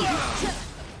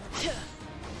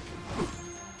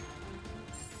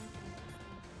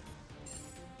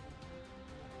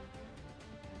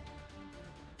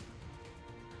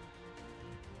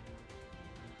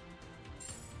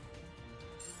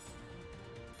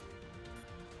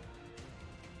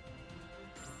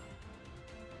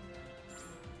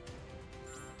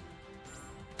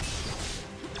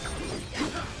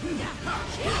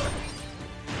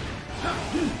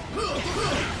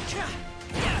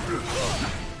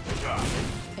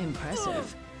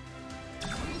 Impressive.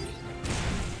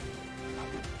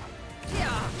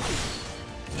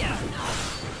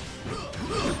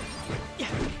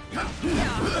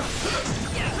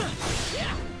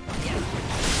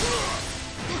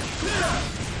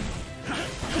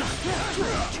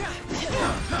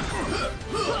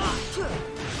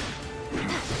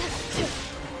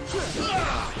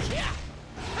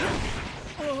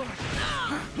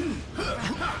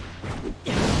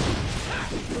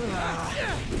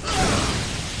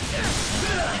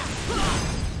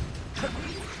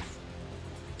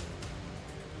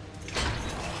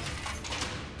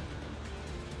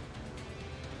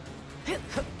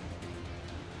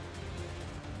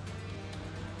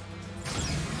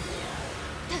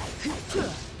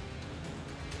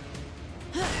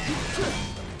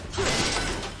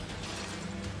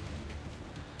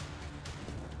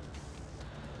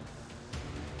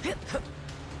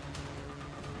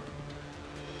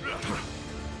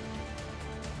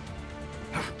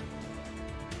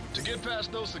 get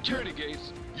past those security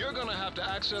gates, you're gonna have to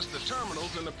access the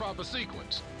terminals in the proper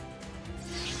sequence.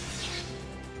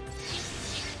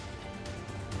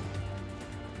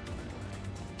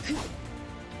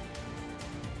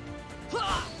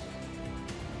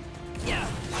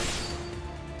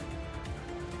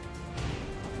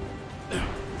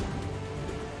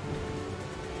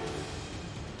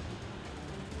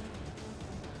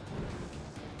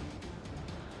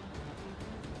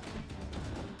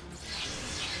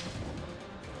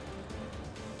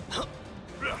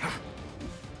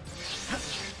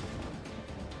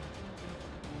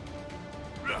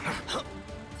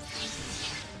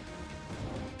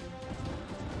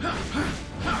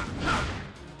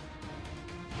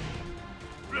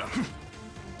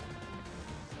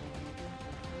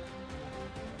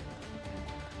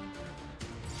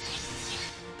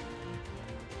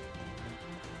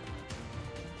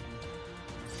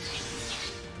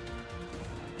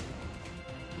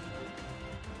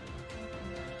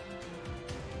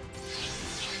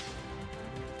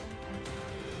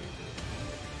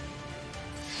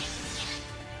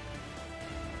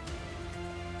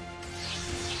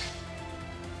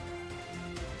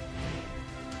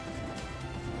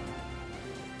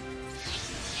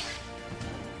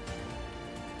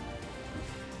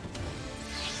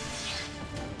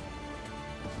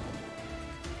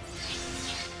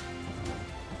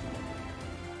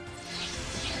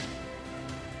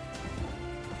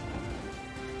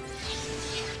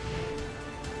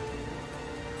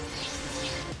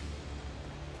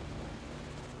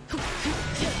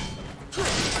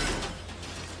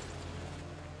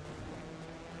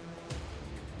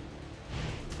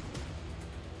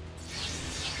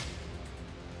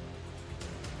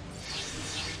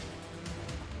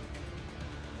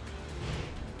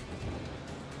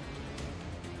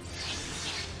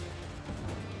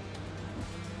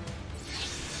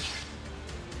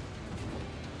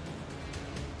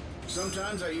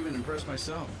 Sometimes I even impress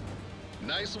myself.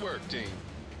 Nice work, team.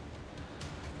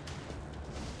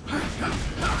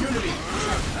 Unity!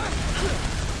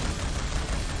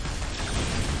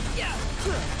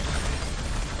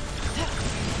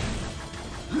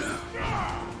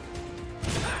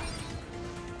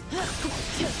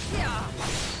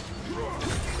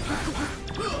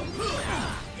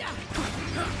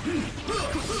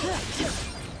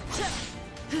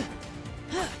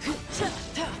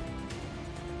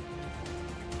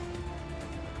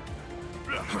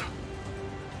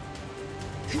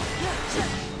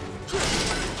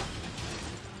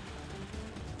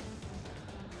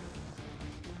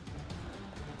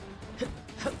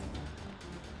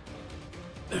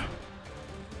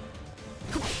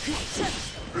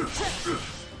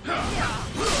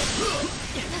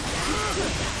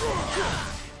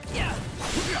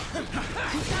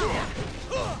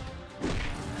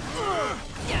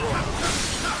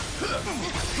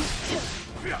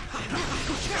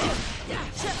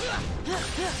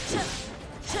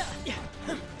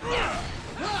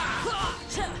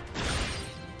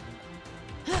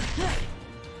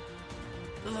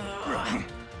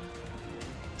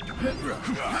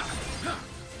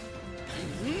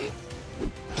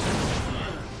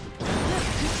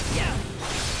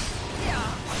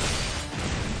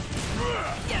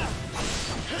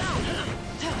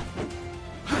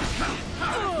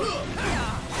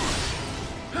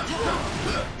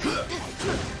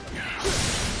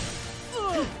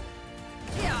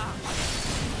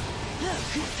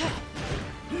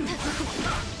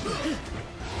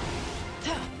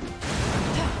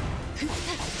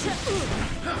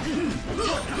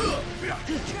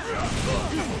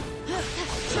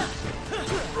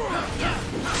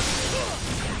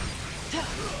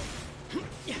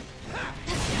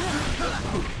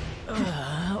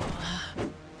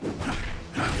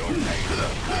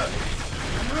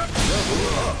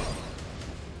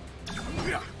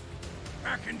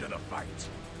 Back into the fight.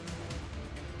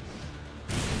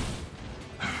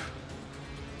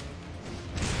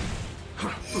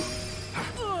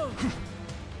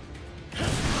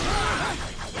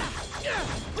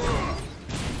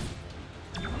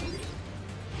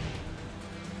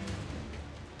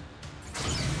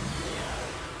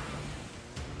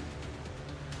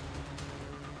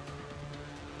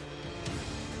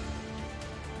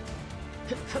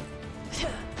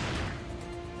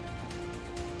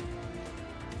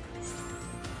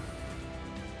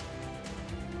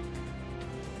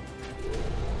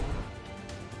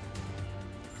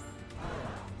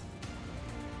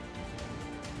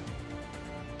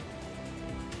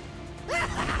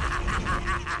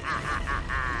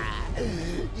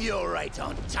 You're right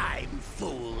on time,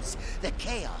 fools. The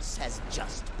chaos has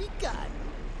just begun.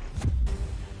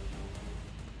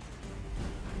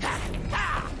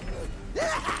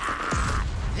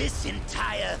 This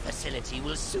entire facility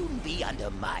will soon be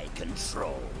under my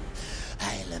control.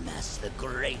 I'll amass the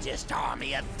greatest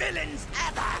army of villains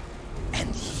ever!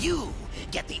 And you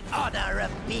get the honor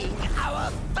of being our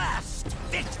first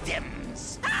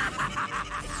victims!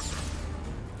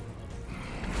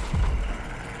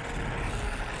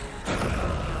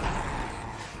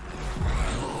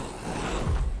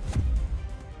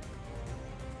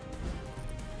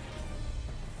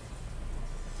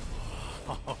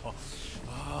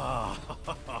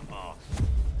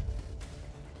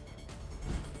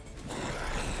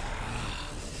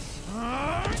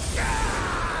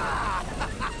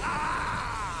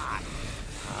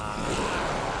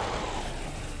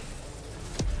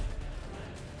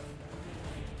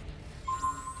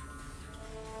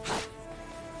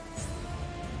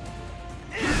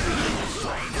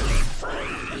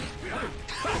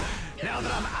 Now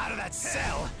that I'm out of that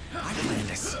cell, I plan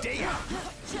to stay out.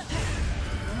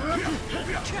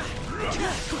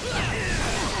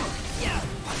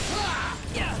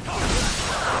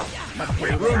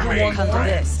 Room for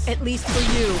this, at least for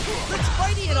you. Let's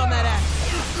fight in on that act.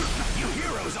 You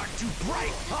heroes aren't too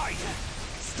bright, are you?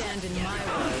 Stand in my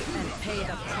way and pay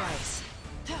the price.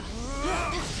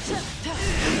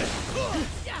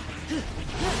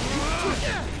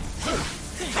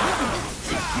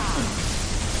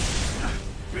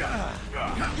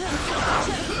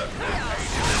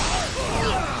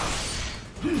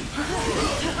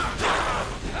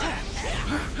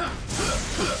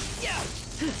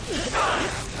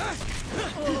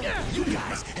 You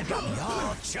guys have got me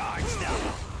all charged up.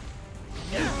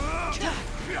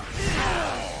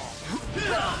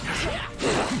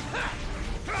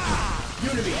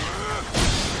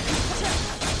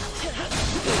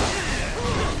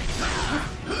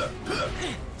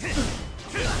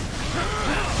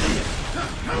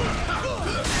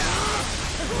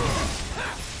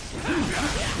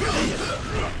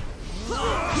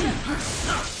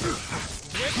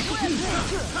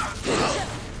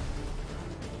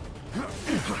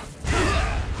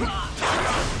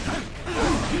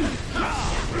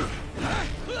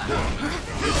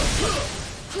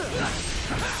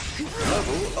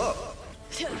 Level up.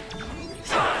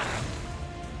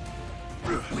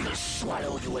 We'll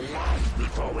swallow you alive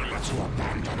before we let you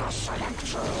abandon us,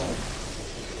 Electro.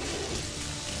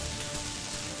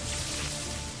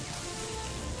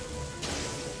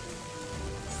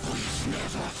 We've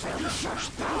never felt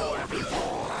such power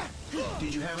before.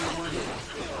 Did you have anyone?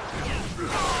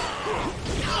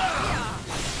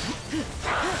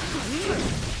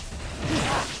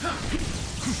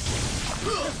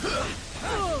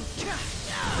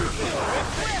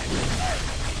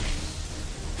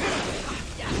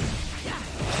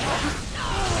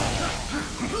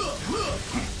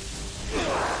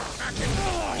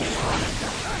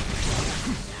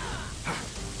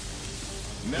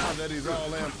 Now that he's all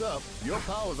amped up, your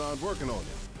powers aren't working on him.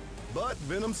 But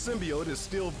Venom's symbiote is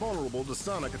still vulnerable to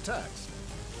sonic attacks.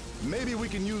 Maybe we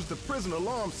can use the prison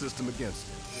alarm system against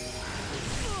it.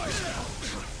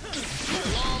 The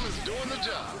alarm is doing the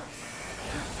job.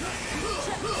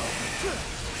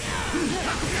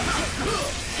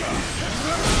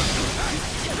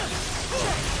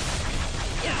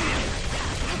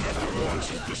 Never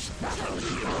wanted this battle,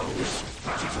 heroes,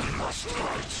 but if we must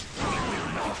fight, we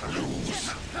will not lose.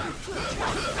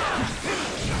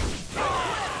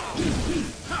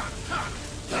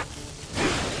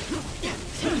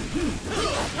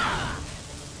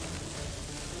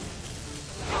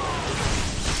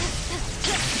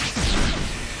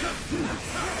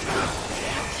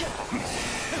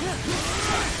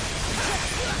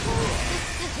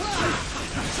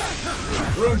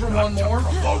 Room for one more?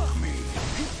 Provoke me.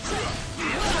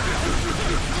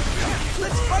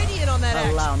 Let's fight in on that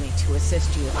act. Allow me to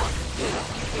assist you.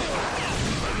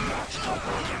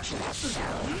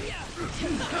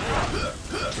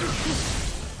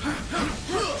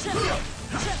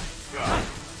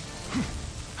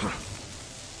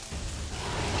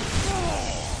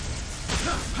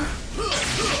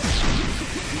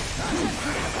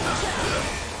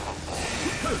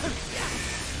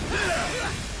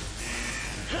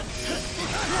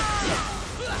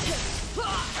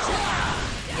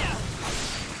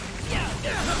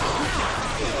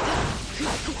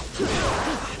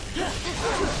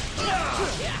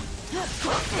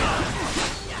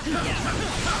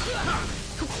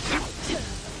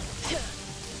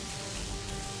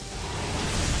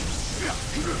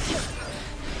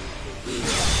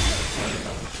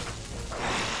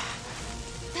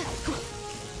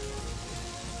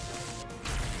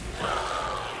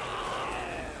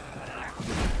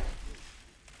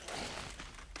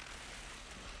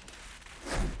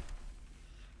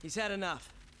 He's had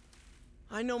enough.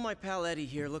 I know my pal Eddie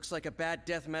here looks like a bad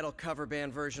death metal cover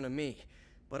band version of me,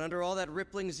 but under all that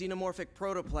rippling xenomorphic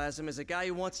protoplasm is a guy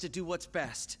who wants to do what's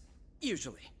best.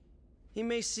 Usually. He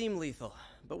may seem lethal,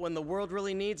 but when the world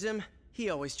really needs him, he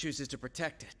always chooses to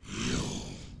protect it. You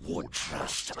would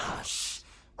trust us.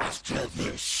 After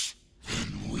this,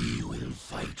 then we will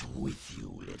fight with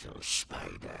you, little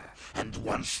spider. And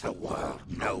once the world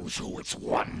knows who its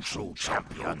one true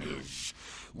champion is,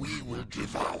 we will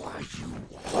devour you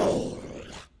whole.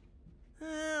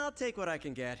 I'll take what I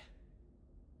can get.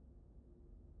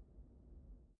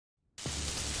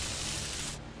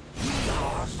 We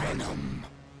are Venom.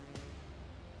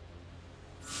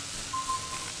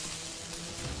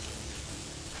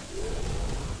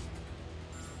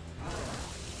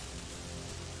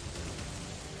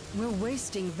 We're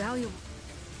wasting valuable...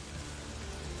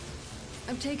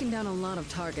 I've taken down a lot of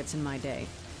targets in my day.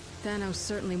 Thanos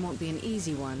certainly won't be an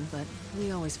easy one, but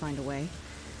we always find a way.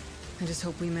 I just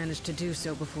hope we manage to do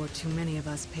so before too many of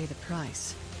us pay the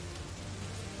price.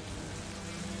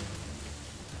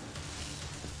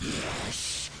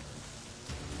 Yes.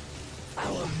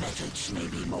 Our methods may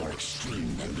be more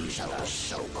extreme than these other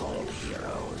so-called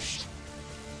heroes.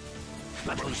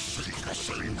 But we seek the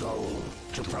same goal,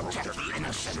 to protect the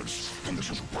innocent and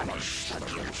to punish the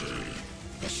guilty,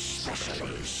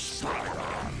 especially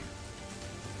Spider-Man.